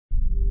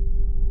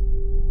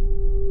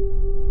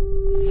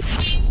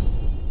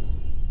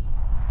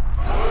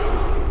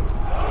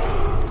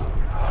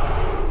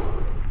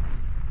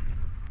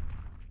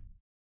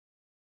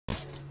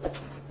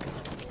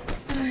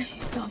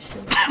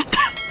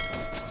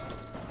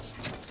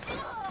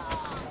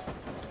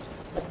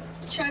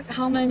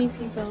how many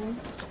people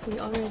we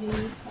already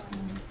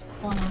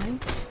online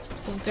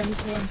for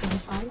 24 and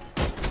 25?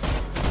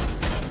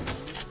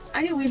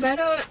 I think we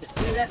better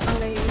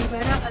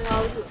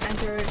allow to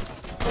enter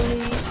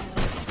only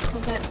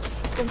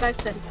combat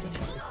dedication.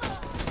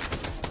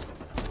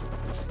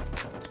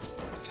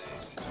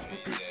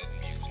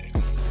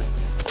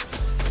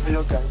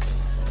 Hello guys.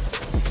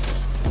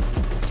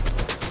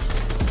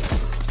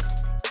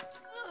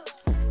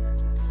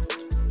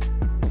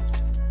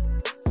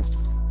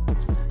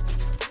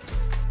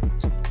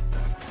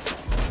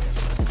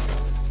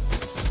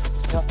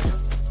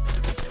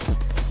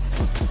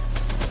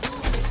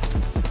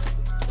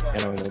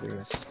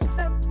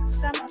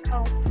 Some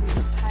accounts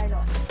use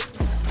title.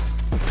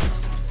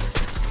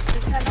 You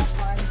cannot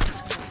find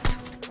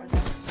title for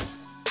them.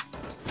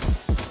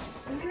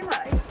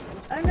 Usually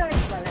ano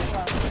is wala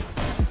ba?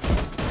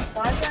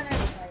 Wala na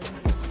rin tayo.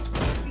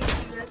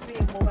 USB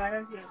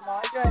mobile game.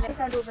 Wala na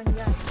sa looban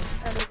niya.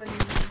 Sa looban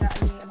niya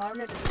ni amount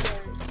na dito.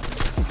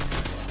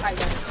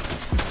 Title.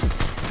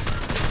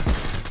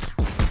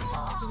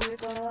 You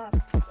go up.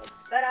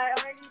 But I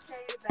already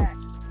say it back.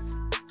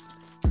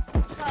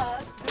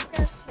 Because you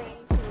can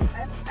change to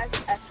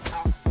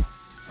LifeAfter.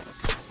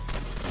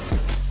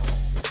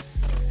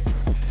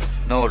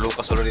 No,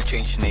 Lucas already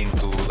changed name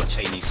to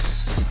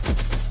Chinese.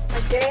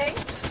 Okay.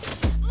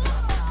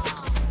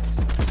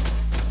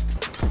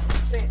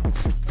 Wait.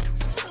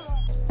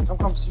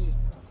 Come see.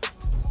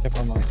 Yep,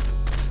 I'm on.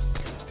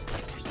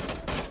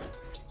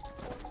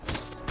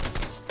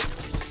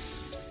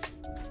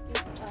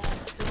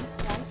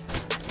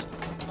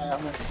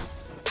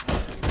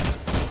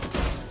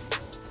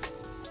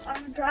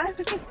 I'm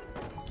driving.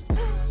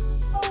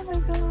 Oh my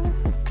god.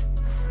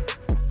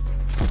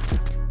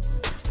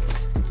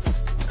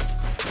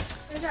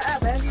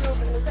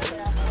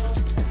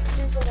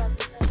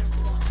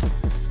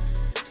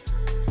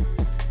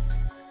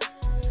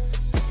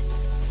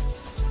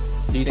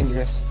 Leading,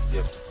 yes.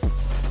 Yep.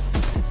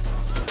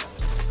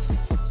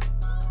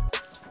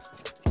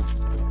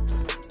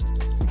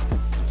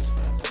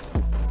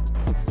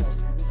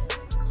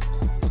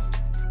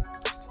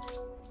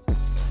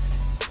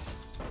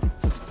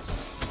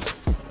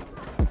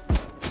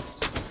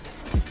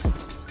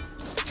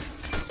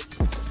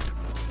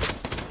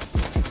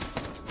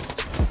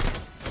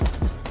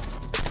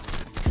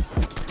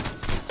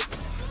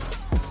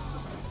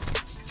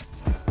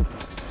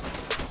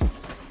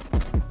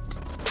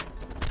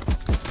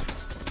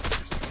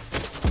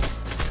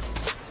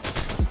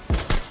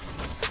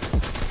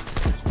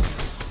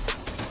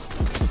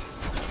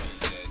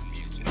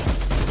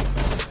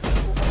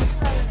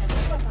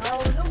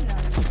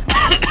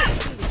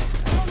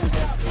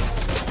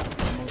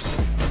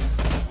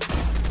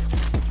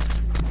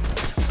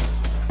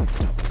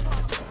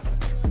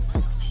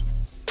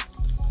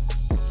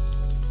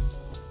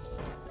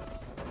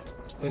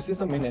 So is this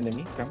the main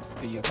enemy, Cramp?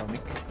 The atomic?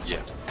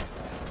 Yeah.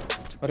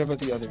 What about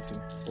the other two?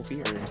 OP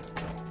or?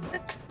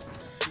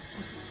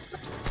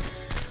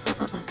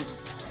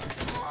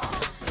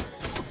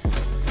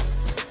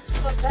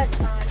 But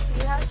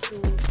she has to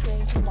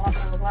change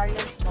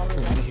various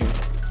models.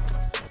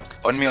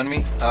 Only here. On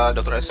me,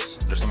 Dr. S.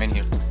 There's a main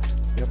here.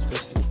 Yep,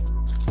 there's three.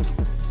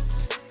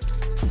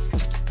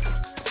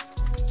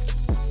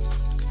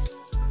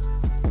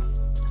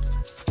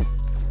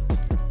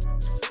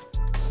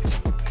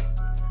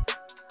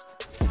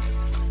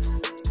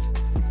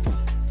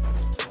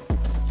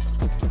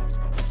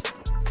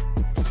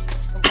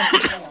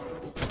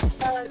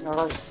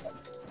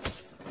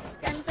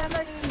 Can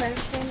somebody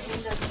mention in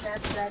the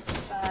chat that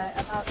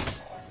about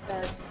the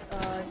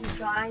he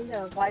joined a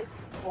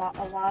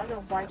lot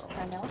of white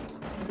channel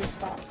in this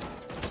box?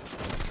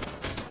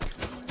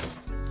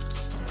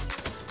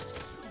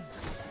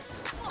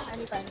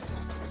 Anybody?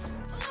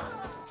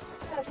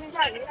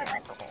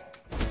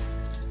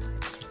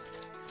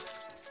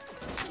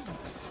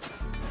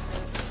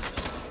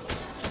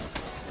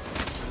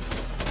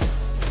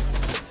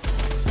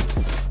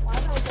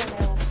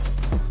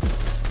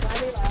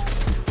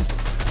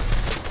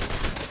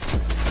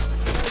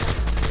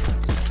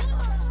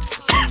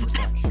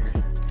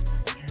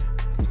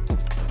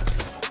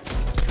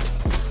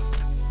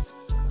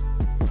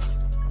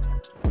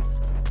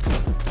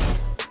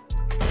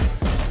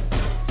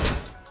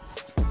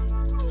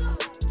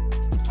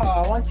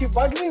 I want you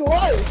bug me,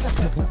 why? There's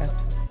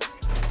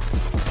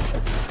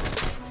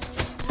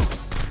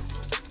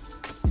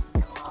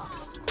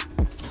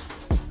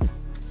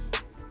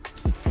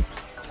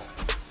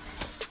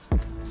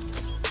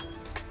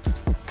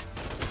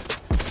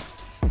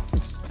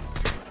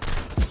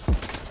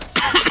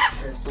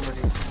too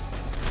many.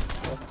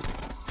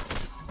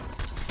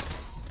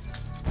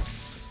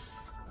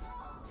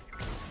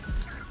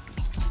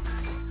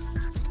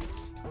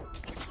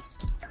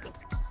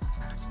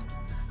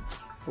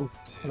 Oh,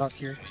 lock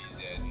here.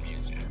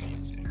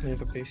 Near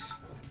the base.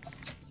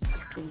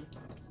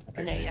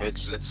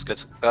 Wait, let's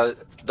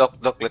Doc,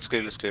 let's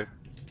clear.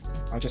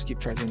 I'll just keep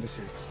charging this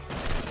here.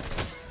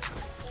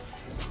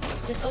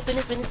 Just open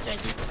it when it's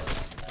ready.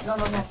 No.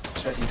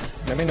 It's ready.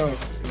 Let me know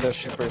if the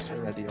shippers are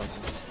ready also.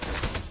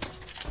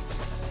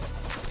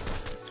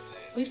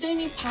 We still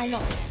need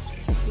pilot.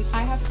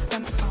 I have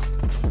some pilot.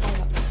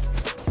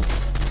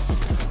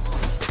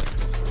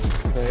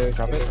 Should I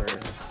drop it or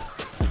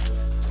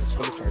it's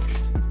fully charged?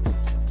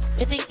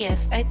 I think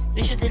yes.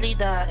 We should delay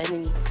the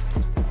enemy.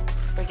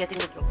 We're getting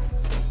the drone.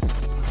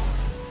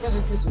 Use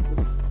it.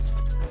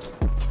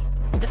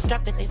 Just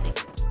drop it, I think.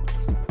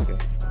 Okay.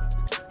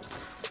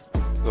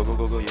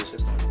 Go, use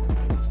it.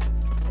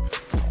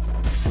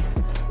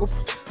 Oop.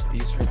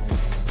 He's right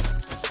next to me.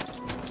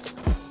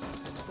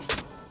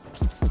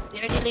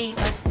 They're delaying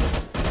us.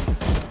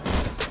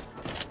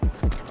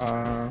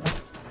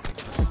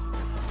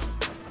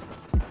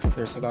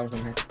 There's a lot of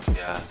them here.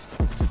 Yeah.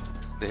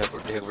 They have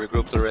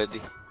regrouped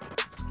already.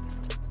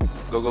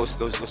 Go,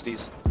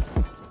 these.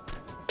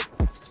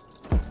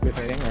 We're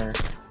fighting or?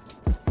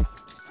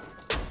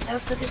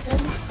 Help to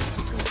defend.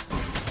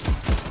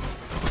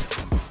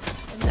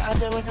 And the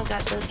other one who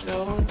got the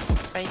drone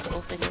trying to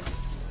open it.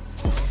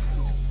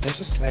 There's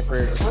a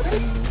sniper on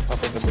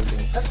top of the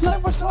building. That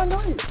sniper's so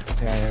annoying.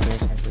 Yeah,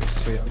 there's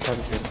snipers. Wait, I'm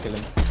probably going to kill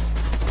him.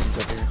 He's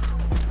up here.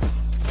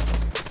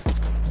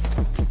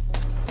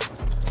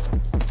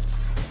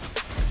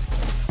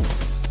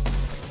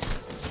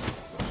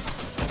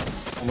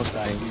 Almost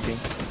dying, leaving.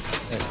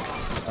 There.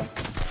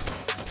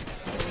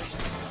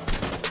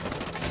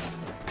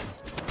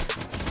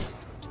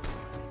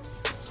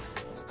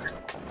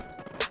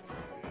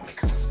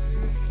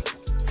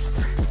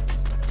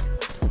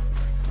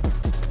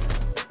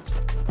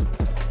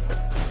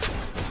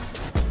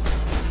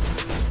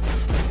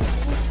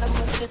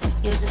 Someone should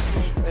kill the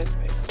sniper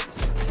first.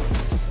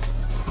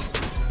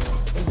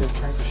 I think they're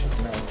trying to shoot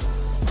now.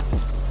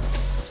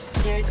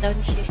 They're done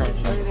shooting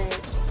Charging. already.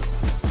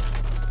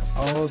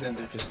 Oh, then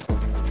they're just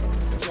holding the drone.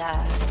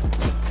 Yeah.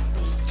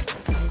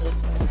 They look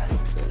for us to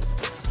help them.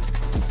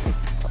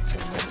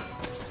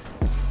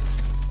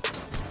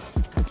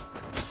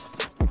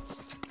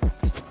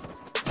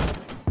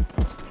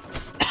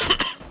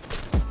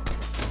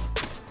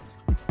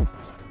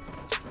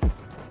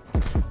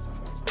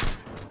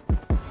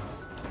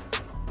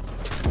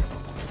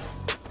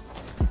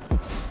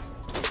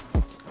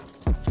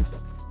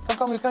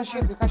 Come, we can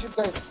shoot, guys.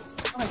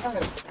 Come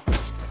here.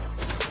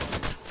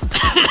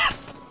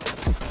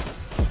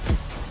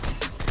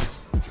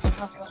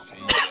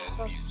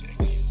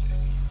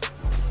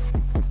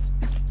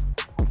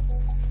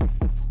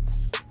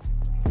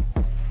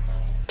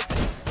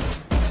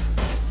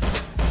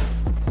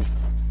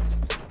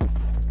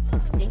 I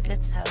think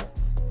let's help.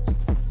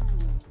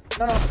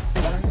 No. I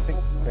think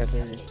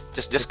better.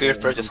 Just clear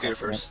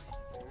first.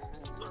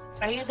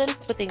 Are you done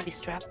putting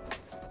this trap?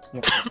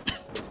 Yep.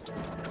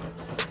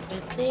 I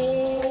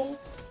think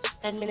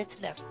 10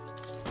 minutes left.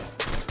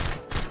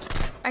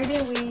 I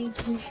think we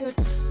should.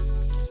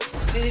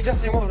 Easy,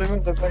 just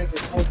remove the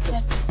barricade.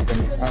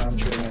 I'm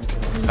shooting.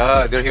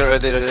 They're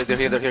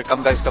here. They're here.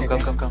 Come, guys, come. I'm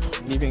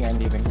leaving. Are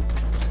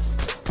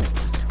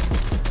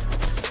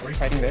we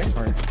fighting there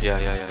or? Yeah.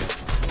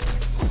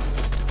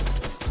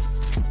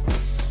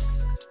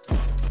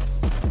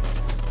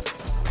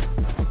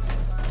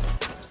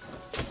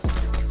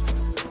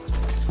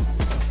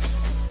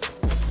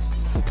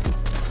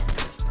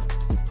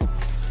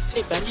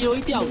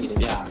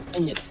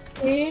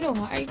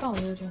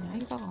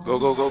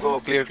 Go.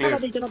 Clear. Nice.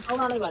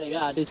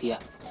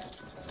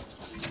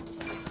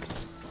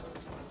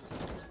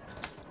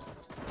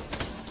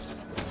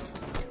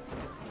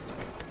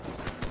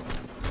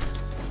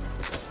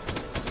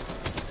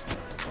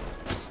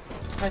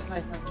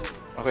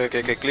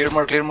 Okay. Clear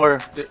more.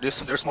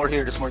 There's more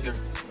here. There's one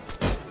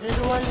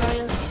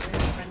Royal Speeder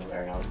running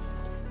around.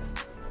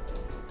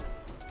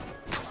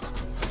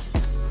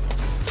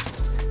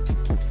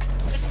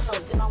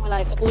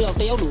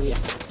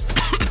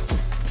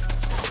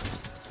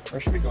 Where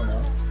should we go now? I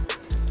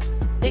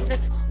think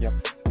let's. Yep.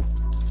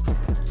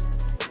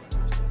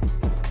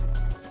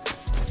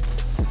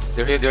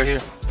 They're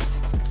here.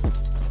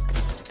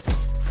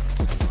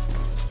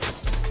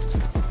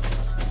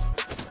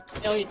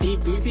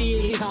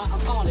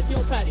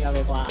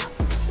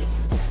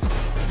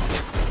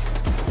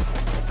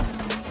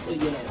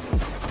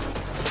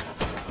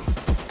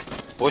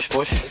 Push.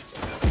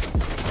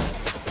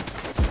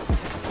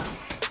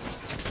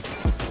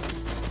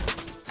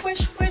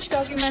 Push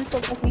document for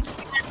booking.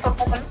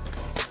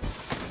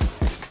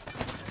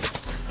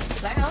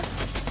 Back out.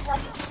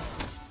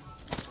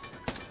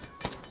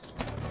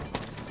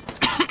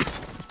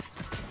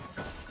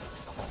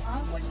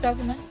 Push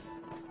document.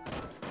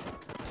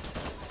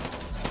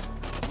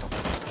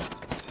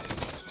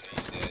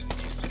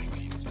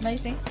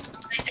 Amazing.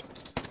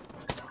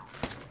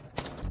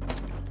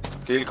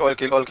 Kill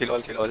all.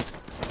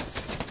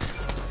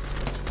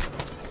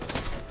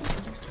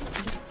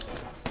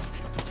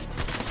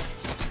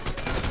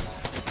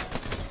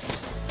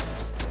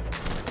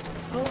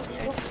 Oh,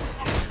 there.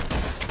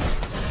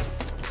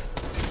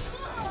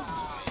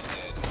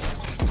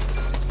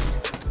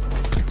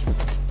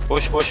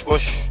 Push.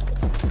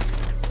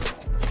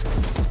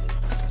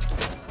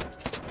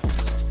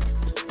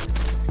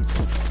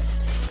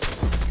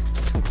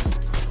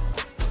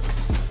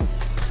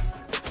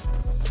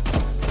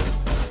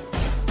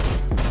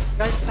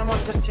 someone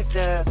just check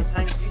the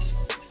time, please?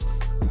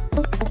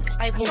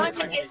 5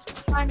 minutes.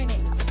 5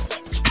 minutes.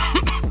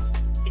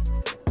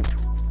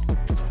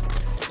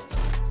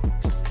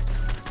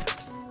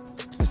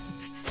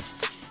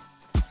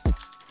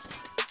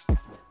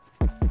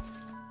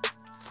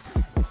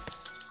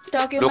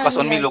 Document Lucas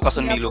on me, like- Lucas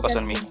on me, Lucas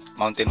on me.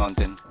 Mountain,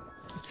 mountain.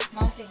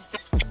 Mountain.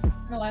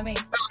 No, I mean.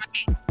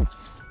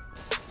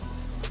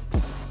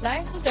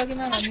 Line to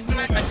document on me.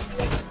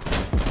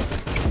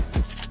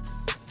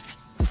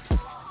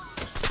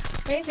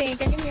 Amazing,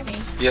 can you hear me?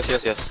 Yes,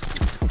 yes, yes.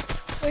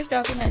 Which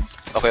document?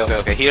 Okay, okay,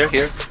 okay. Here,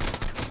 here.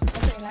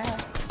 Okay, line.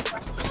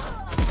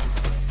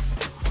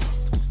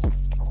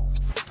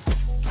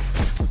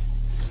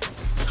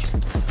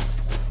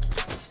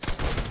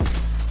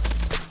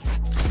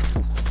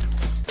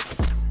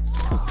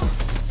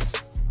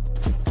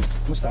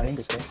 Who's dying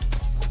this guy?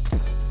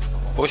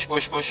 Push,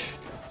 push, push.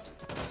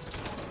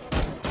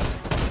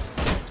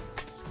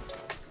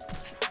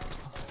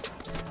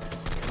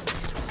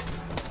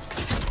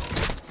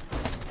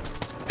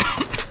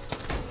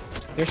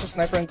 There's a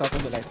sniper on top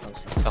of the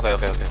lighthouse. Okay,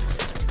 okay, okay.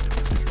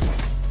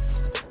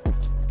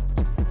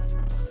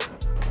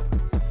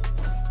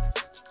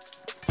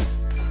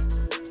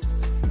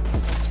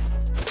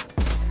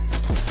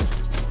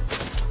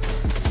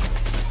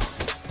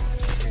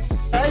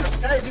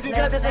 Guys, did you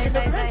get the second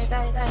damage?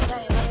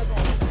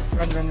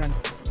 Run, run, run.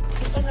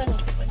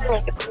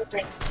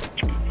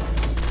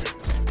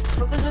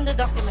 Focus on the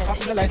document. Up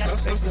to the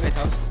lighthouse, up to the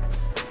lighthouse.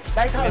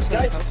 Lighthouse, Up to the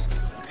guys. lighthouse.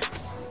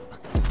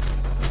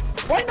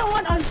 Why no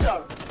one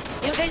answer?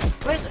 You guys,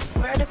 where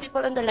are the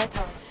people in the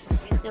lighthouse?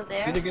 You still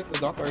there? Did you get the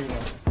dock or you know?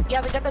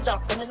 Yeah, we got the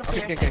dock. And then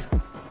Okay, okay, okay.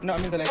 No,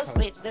 I'm in the lighthouse. Oh,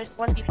 wait, there's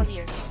one people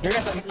here. There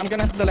guys, I'm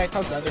gonna hit the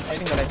lighthouse. They're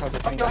fighting the lighthouse.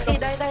 They're fighting the Okay,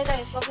 lighthouse.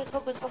 die. Focus.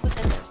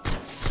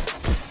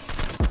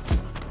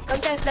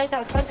 Contest,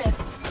 lighthouse, contest.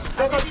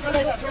 Go,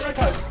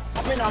 lighthouse.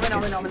 I'm in. Other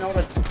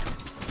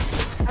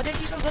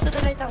people go to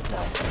the lighthouse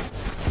now.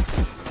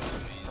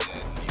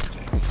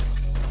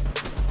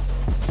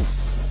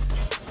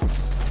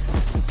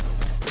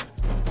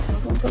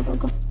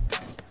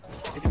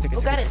 Take it.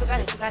 We got it. We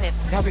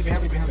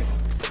have it.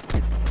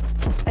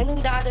 I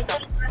mean the other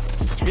dock.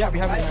 Yeah, we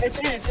have it. It's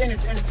in.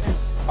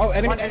 Oh,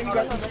 enemy got the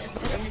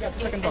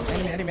second dock.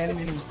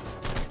 Enemy.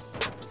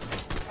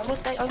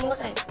 Almost die.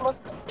 Almost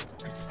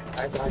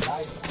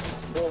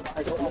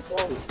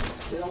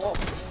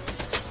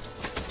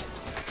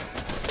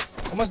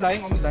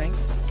dying.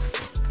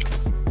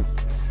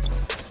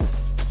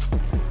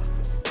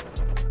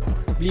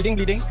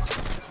 Bleeding.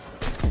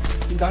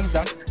 He's down.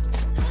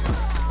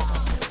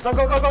 Go.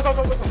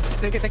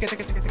 Take it.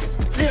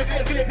 Clear.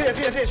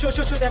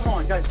 Shoot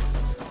everyone, guys.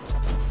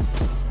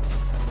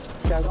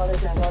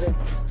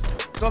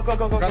 Go.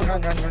 Run.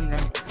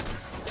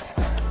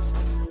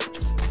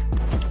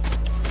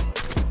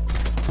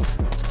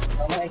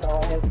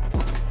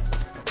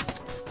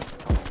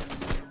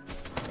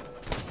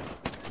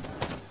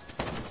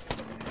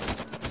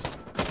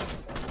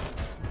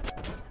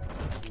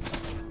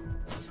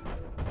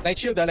 Light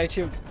shield.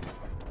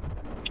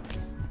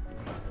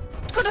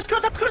 Let's go,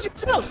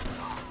 yourself.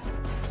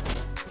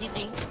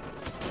 Leaving.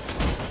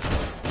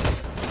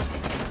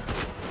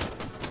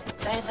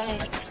 Die.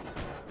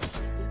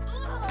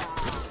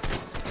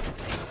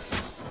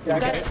 Yeah, I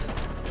got it.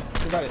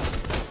 You got it.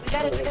 We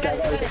got it.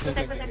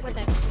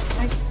 Protect.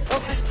 Nice.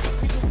 Okay.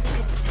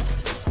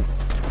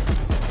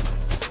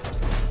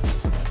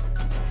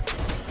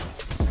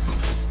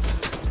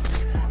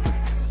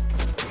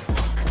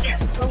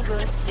 Oh,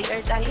 good. They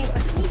are dying.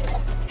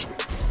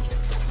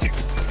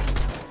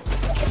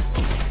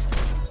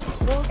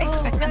 Go.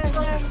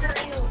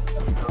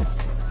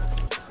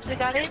 You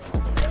got it?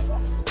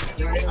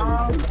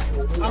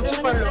 I'm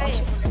super low.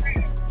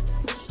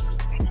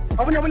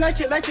 Open, light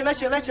shield.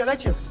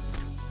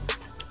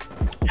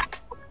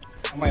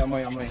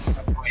 Amoy.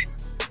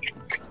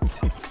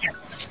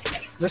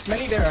 There's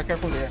many there.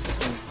 Careful there.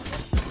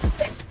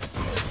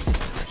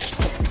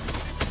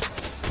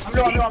 I'm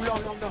low.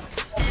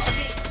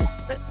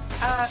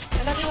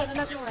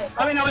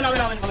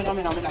 Another one. I'm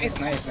in. Nice.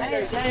 Nice.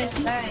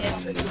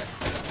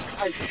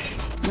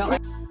 No.